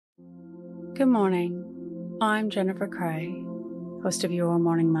Good morning. I'm Jennifer Cray, host of Your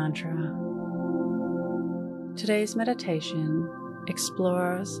Morning Mantra. Today's meditation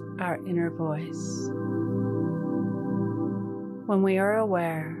explores our inner voice. When we are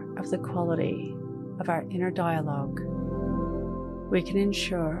aware of the quality of our inner dialogue, we can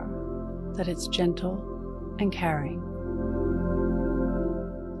ensure that it's gentle and caring.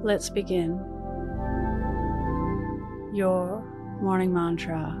 Let's begin. Your morning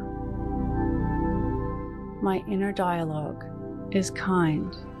mantra. My inner dialogue is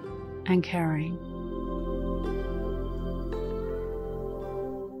kind and caring.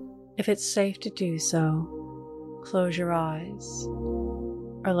 If it's safe to do so, close your eyes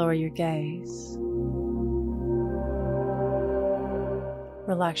or lower your gaze.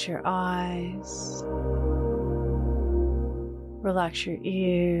 Relax your eyes. Relax your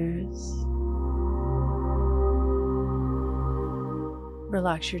ears.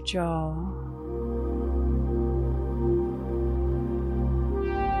 Relax your jaw.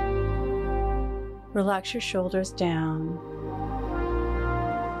 Relax your shoulders down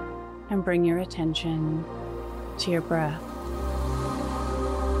and bring your attention to your breath.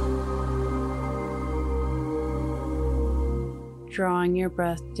 Drawing your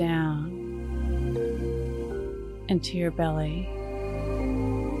breath down into your belly.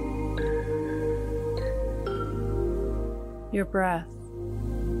 Your breath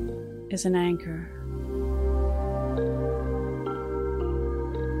is an anchor,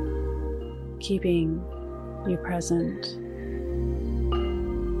 keeping you present.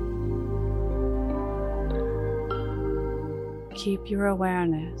 Keep your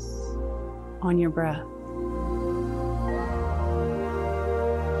awareness on your breath.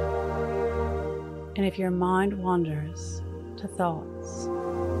 And if your mind wanders to thoughts,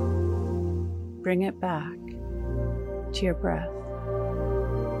 bring it back to your breath.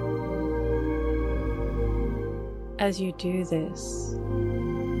 As you do this,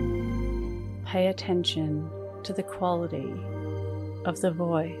 pay attention to the quality of the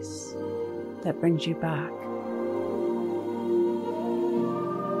voice that brings you back.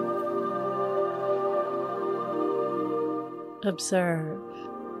 Observe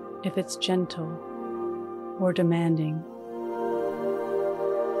if it's gentle or demanding,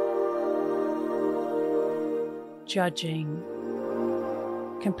 judging,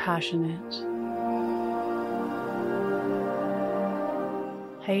 compassionate,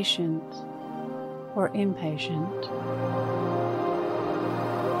 patient or impatient,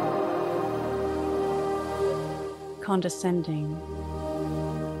 condescending,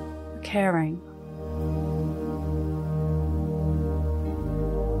 caring.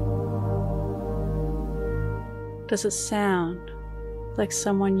 Does it sound like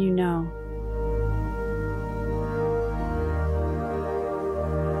someone you know?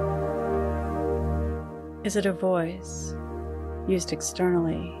 Is it a voice used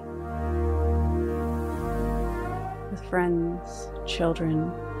externally with friends, children,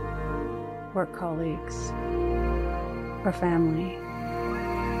 work colleagues, or family?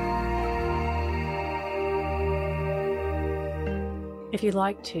 If you'd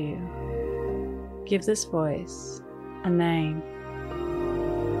like to, give this voice a name.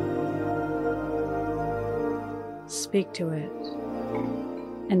 Speak to it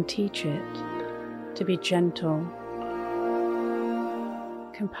and teach it to be gentle,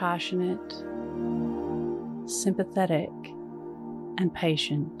 compassionate, sympathetic, and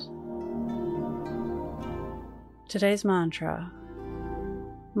patient. Today's mantra: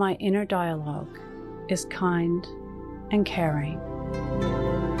 my inner dialogue is kind and caring.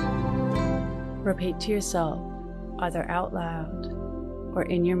 Repeat to yourself, either out loud or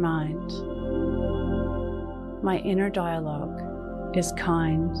in your mind: my inner dialogue is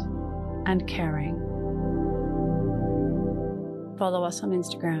kind and caring. Follow us on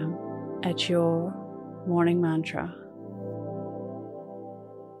Instagram at Your Morning Mantra.